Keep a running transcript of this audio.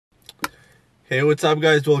Hey, what's up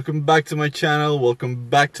guys? Welcome back to my channel. Welcome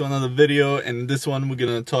back to another video. And in this one we're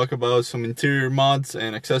gonna talk about some interior mods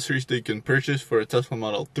and accessories that you can purchase for a Tesla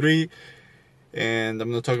Model 3. And I'm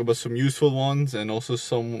gonna talk about some useful ones, and also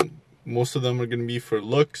most of them are gonna be for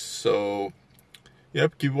looks. So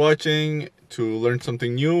yep, keep watching to learn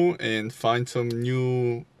something new and find some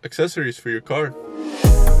new accessories for your car.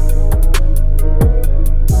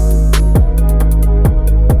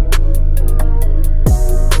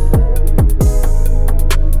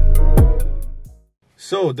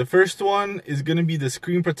 So the first one is gonna be the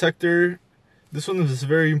screen protector. This one is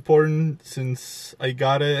very important since I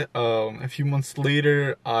got it a few months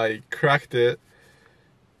later. I cracked it,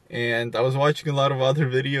 and I was watching a lot of other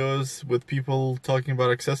videos with people talking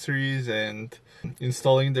about accessories and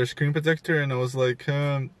installing their screen protector, and I was like,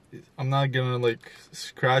 I'm not gonna like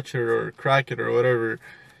scratch it or crack it or whatever.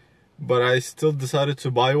 But I still decided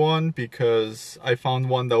to buy one because I found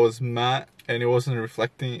one that was matte and it wasn't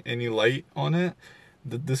reflecting any light on it.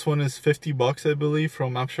 This one is 50 bucks, I believe,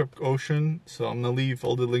 from AppShop Ocean. So I'm gonna leave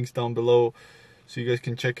all the links down below so you guys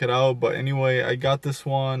can check it out. But anyway, I got this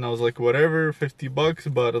one. I was like, whatever, 50 bucks,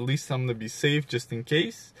 but at least I'm gonna be safe just in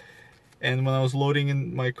case. And when I was loading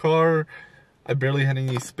in my car, I barely had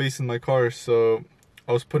any space in my car, so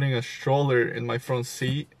I was putting a stroller in my front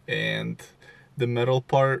seat, and the metal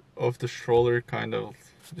part of the stroller kind of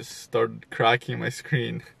just started cracking my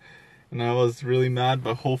screen. And I was really mad,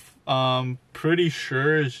 but pretty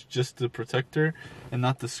sure it's just the protector and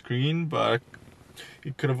not the screen, but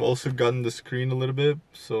it could have also gotten the screen a little bit,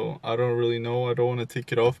 so I don't really know. I don't want to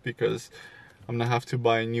take it off because I'm gonna have to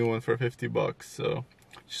buy a new one for 50 bucks. So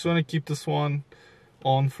just want to keep this one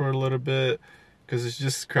on for a little bit because it's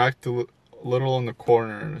just cracked a little on the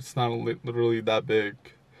corner. It's not literally that big,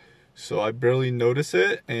 so I barely notice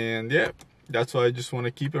it, and yeah, that's why I just want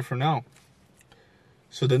to keep it for now.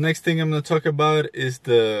 So the next thing I'm going to talk about is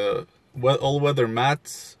the all-weather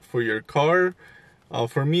mats for your car.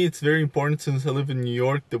 For me, it's very important since I live in New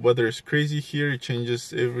York. The weather is crazy here. It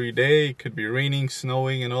changes every day. It could be raining,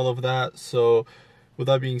 snowing, and all of that. So with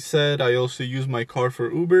that being said, I also use my car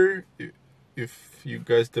for Uber, if you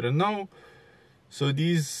guys didn't know. So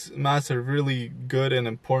these mats are really good and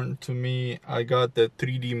important to me. I got the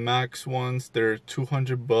 3D Max ones. They're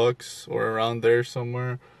 200 bucks or around there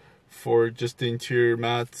somewhere for just the interior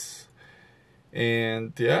mats,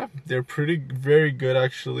 and yeah, they're very good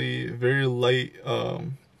actually. Very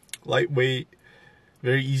lightweight,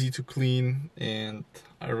 very easy to clean, and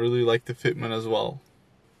I really like the fitment as well.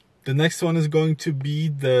 The next one is going to be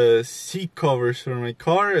the seat covers for my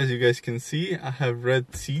car. As you guys can see, I have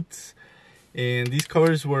red seats, and these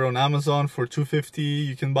covers were on Amazon for $250.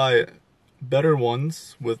 You can buy better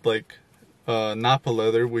ones with like Nappa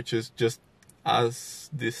leather, which is just as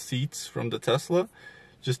the seats from the Tesla,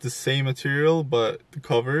 just the same material but the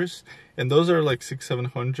covers, and those are like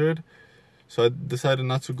 $600-700. So I decided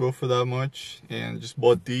not to go for that much and just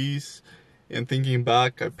bought these. And thinking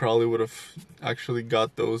back, I probably would have actually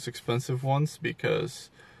got those expensive ones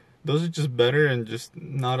because those are just better and just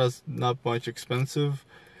not much expensive.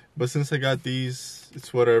 But since I got these,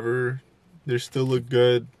 it's whatever. They still look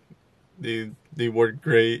good. They work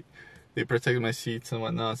great. They protect my seats and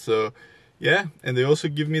whatnot. So yeah, and they also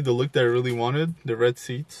give me the look that I really wanted, the red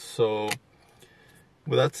seats. So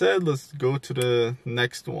with that said, let's go to the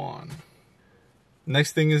next one.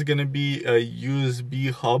 Next thing is gonna be a USB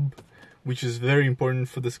hub, which is very important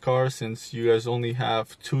for this car since you guys only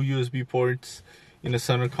have 2 USB ports in the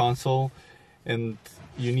center console, and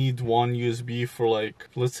you need one USB for, like,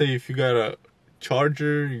 let's say if you got a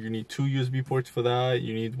charger, you need 2 USB ports for that.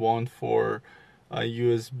 You need one for a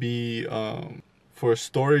USB for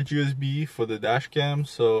storage USB for the dash cam,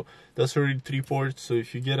 so that's already 3 ports. So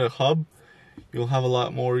if you get a hub, you'll have a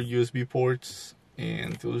lot more USB ports,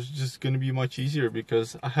 and it was just gonna be much easier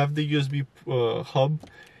because I have the USB hub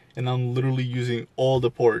and I'm literally using all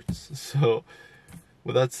the ports. So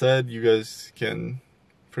with that said, you guys can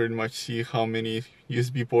pretty much see how many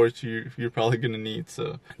USB ports you're probably gonna need.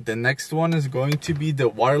 So the next one is going to be the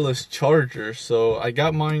wireless charger. So I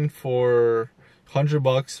got mine for 100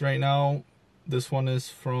 bucks right now. This one is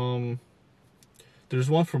from,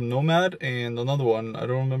 there's one from Nomad and another one, I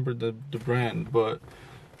don't remember the brand, but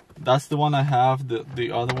that's the one I have,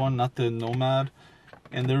 the other one, not the Nomad.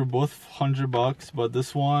 And they were both 100 bucks, but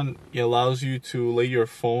this one, it allows you to lay your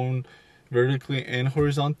phone vertically and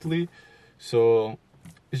horizontally. So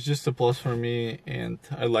it's just a plus for me, and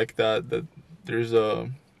I like that there's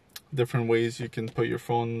different ways you can put your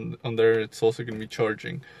phone on there. It's also going to be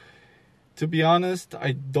charging. To be honest,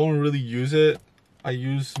 I don't really use it. I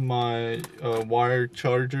use my wired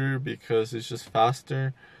charger because it's just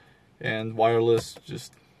faster, and wireless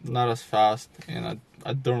just not as fast, and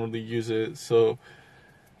I don't really use it. So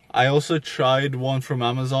I also tried one from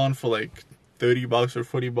Amazon for like 30 bucks or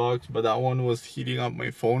 40 bucks, but that one was heating up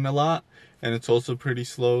my phone a lot, and it's also pretty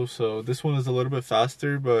slow. So this one is a little bit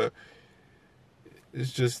faster, but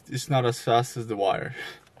it's not as fast as the wire.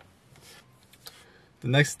 The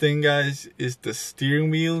next thing, guys, is the steering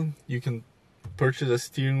wheel. You can purchase a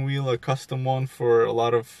steering wheel, a custom one, for a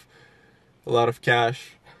lot of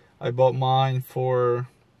cash. I bought mine for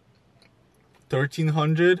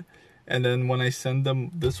 $1,300, and then when I send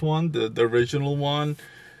them this one, the original one,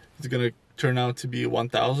 it's gonna turn out to be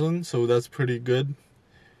 $1,000, so that's pretty good.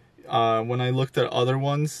 When I looked at other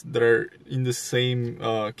ones that are in the same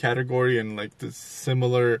category and like the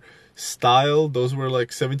similar style, those were like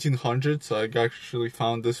 $1,700, so I actually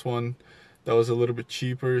found this one that was a little bit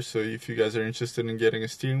cheaper. So if you guys are interested in getting a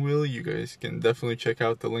steering wheel, you guys can definitely check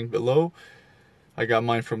out the link below. I got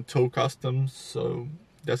mine from Toe Customs, so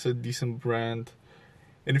that's a decent brand.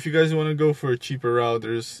 And if you guys want to go for a cheaper route,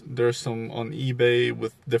 there's some on eBay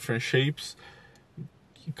with different shapes.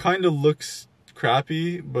 It kind of looks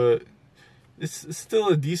crappy, but it's still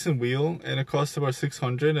a decent wheel, and it costs about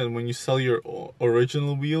 $600. And when you sell your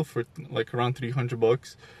original wheel for like around 300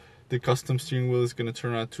 bucks, the custom steering wheel is going to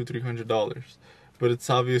turn around $200-300. But it's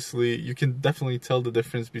obviously, you can definitely tell the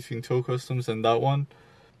difference between Toe Customs and that one.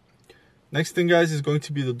 Next thing, guys, is going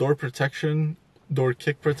to be the door protection, door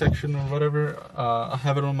kick protection or whatever. I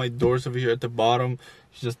have it on my doors over here at the bottom.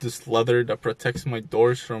 It's just this leather that protects my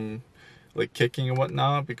doors from like kicking and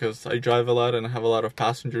whatnot, because I drive a lot and I have a lot of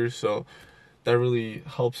passengers, so that really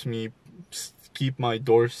helps me keep my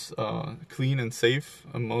doors clean and safe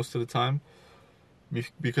most of the time,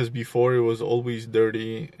 because before it was always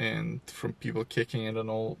dirty and from people kicking it and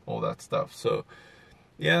all that stuff. So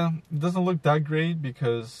yeah, it doesn't look that great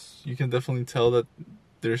because you can definitely tell that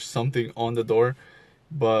there's something on the door,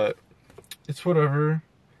 but it's whatever.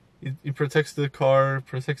 It protects the car,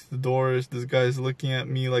 protects the doors. This guy's looking at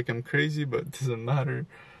me like I'm crazy, but it doesn't matter.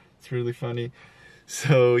 It's really funny.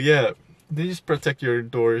 So yeah, they just protect your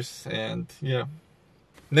doors, and yeah.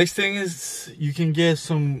 Next thing is you can get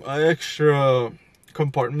some extra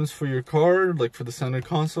compartments for your car, like for the center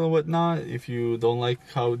console and whatnot. If you don't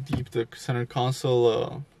like how deep the center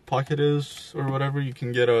console pocket is or whatever, you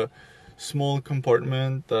can get a small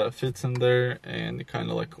compartment that fits in there, and it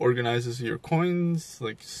kind of like organizes your coins,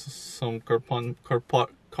 like some compartment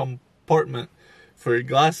for your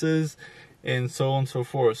glasses, and so on and so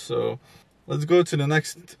forth. So let's go to the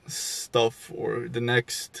next stuff, or the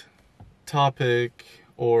next topic,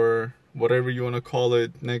 or whatever you want to call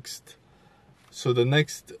it next. So the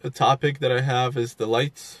next topic that I have is the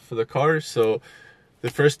lights for the car. So the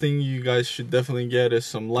first thing you guys should definitely get is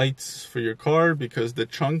some lights for your car, because the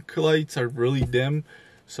trunk lights are really dim.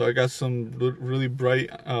 So I got some really bright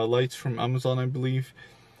lights from Amazon, I believe.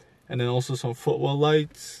 And then also some footwell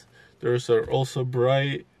lights. Those are also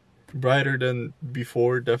brighter than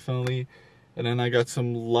before, definitely. And then I got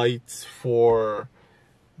some lights for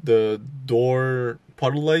the door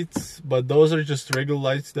puddle lights, but those are just regular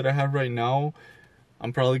lights that I have right now.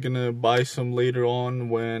 I'm probably gonna buy some later on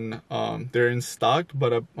when they're in stock,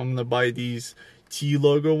 but I'm gonna buy these T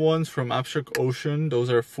logo ones from Abstract Ocean. Those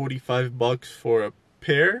are 45 bucks for a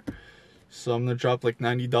pair, so I'm gonna drop like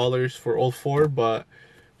 $90 for all four. But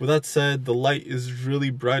with that said, the light is really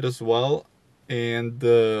bright as well, and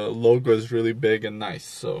the logo is really big and nice,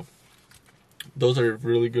 so those are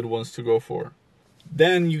really good ones to go for.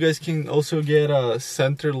 Then you guys can also get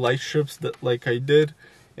center light strips, that like I did,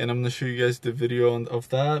 and I'm gonna show you guys the video of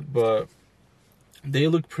that. But they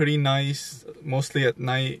look pretty nice, mostly at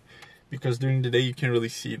night, because during the day you can't really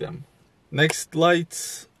see them. Next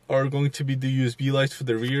lights are going to be the USB lights for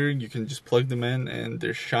the rear. You can just plug them in and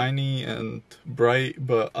they're shiny and bright,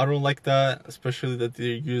 but I don't like that, especially that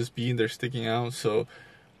they're USB and they're sticking out, so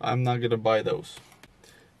I'm not gonna buy those.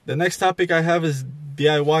 The next topic I have is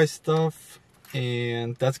DIY stuff,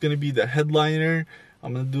 and that's gonna be the headliner.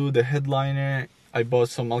 I'm gonna do the headliner. I bought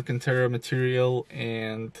some Alcantara material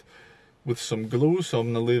and with some glue, so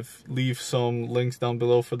I'm gonna leave some links down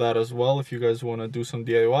below for that as well if you guys want to do some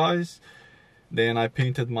DIYs. Then I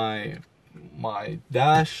painted my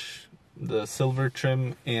dash, the silver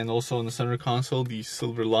trim, and also on the center console, these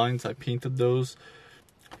silver lines, I painted those.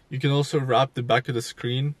 You can also wrap the back of the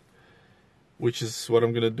screen, which is what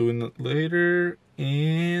I'm gonna do later.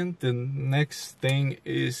 And the next thing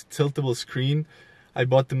is tiltable screen. I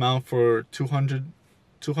bought the mount for $200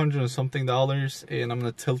 and something, and I'm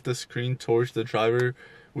gonna tilt the screen towards the driver,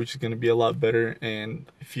 which is gonna be a lot better and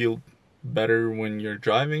feel better when you're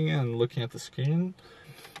driving and looking at the screen.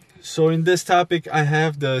 So in this topic, I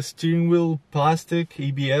have the steering wheel plastic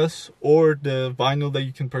ABS or the vinyl that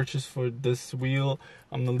you can purchase for this wheel.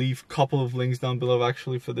 I'm gonna leave a couple of links down below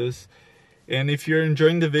actually for this. And if you're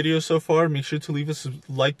enjoying the video so far, make sure to leave a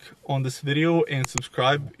like on this video and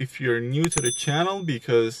subscribe if you're new to the channel,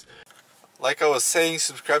 because like I was saying,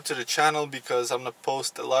 subscribe to the channel because I'm gonna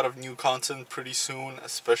post a lot of new content pretty soon,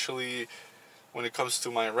 especially when it comes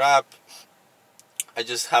to my wrap. I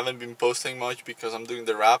just haven't been posting much because I'm doing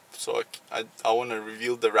the wrap, so I want to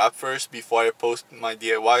reveal the wrap first before I post my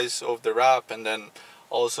DIYs of the wrap, and then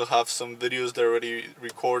also have some videos that are already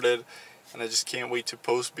recorded, and I just can't wait to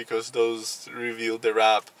post because those reveal the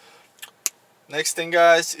wrap. Next thing,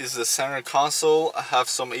 guys, is the center console. I have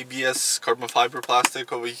some ABS carbon fiber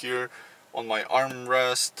plastic over here on my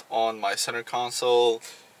armrest, on my center console,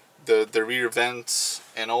 the rear vents,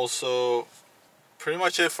 and also pretty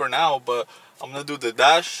much it for now, but I'm gonna do the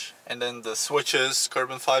dash and then the switches,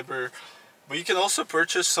 carbon fiber. But you can also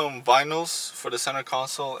purchase some vinyls for the center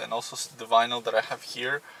console and also the vinyl that I have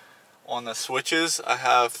here. On the switches, I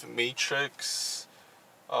have matrix,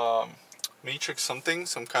 something,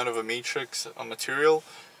 some kind of a matrix material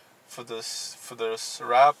for this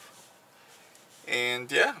wrap.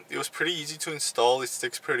 And yeah, it was pretty easy to install. It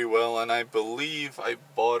sticks pretty well, and I believe I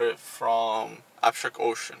bought it from Abstract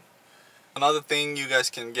Ocean. Another thing you guys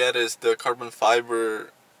can get is the carbon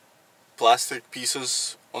fiber plastic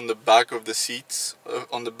pieces on the back of the seats,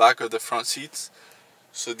 on the back of the front seats.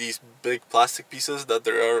 So these big plastic pieces that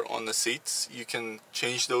there are on the seats, you can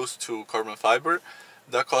change those to carbon fiber.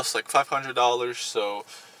 That costs like $500, so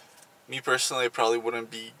me personally I probably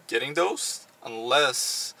wouldn't be getting those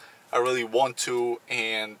unless I really want to,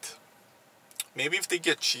 and maybe if they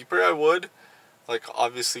get cheaper I would, like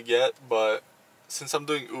obviously get, but since I'm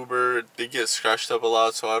doing Uber, they get scratched up a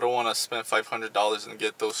lot, so I don't want to spend $500 and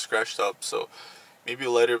get those scratched up. So maybe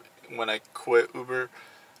later when I quit Uber,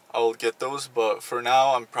 I will get those, but for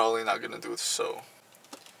now I'm probably not going to do so.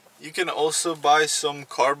 You can also buy some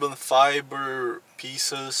carbon fiber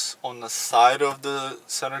pieces on the side of the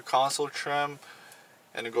center console trim,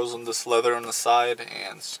 and it goes on this leather on the side,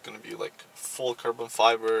 and it's going to be like full carbon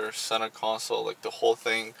fiber center console, like the whole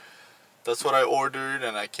thing. That's what I ordered,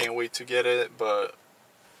 and I can't wait to get it. But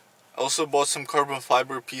I also bought some carbon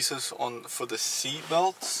fiber pieces for the seat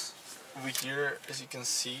belts over here. As you can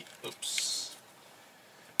see, oops,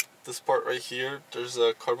 this part right here, there's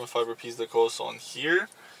a carbon fiber piece that goes on here.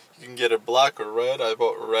 You can get it black or red. I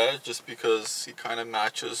bought red just because it kind of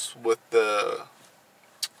matches with the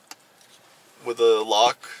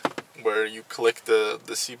lock where you click the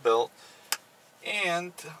seat belt.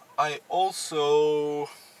 And I also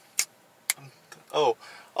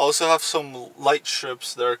have some light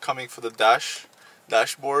strips that are coming for the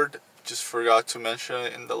dashboard. Just forgot to mention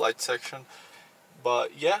it in the light section.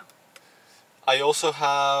 But yeah, I also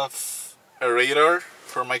have a radar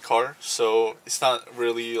for my car, so it's not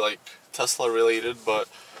really like Tesla related, but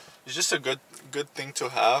it's just a good thing to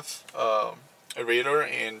have, a radar.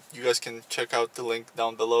 And you guys can check out the link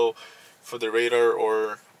down below for the radar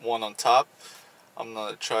or one on top. I'm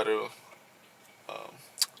gonna try to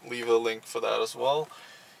leave a link for that as well,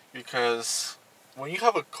 because when you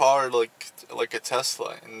have a car like a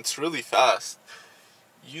Tesla and it's really fast,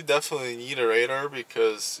 you definitely need a radar,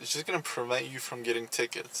 because it's just gonna prevent you from getting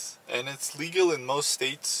tickets, and it's legal in most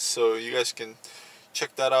states, so you guys can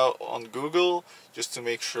check that out on Google just to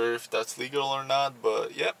make sure if that's legal or not.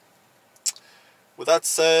 But yeah, with that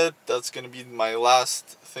said, that's gonna be my last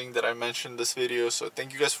thing that I mentioned in this video. So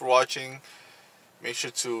thank you guys for watching. Make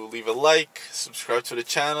sure to leave a like, subscribe to the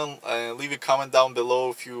channel, and leave a comment down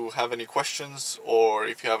below if you have any questions or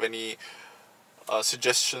if you have any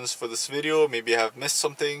suggestions for this video. Maybe I have missed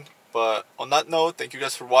something. But on that note, thank you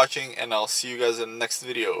guys for watching, and I'll see you guys in the next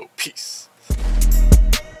video. Peace.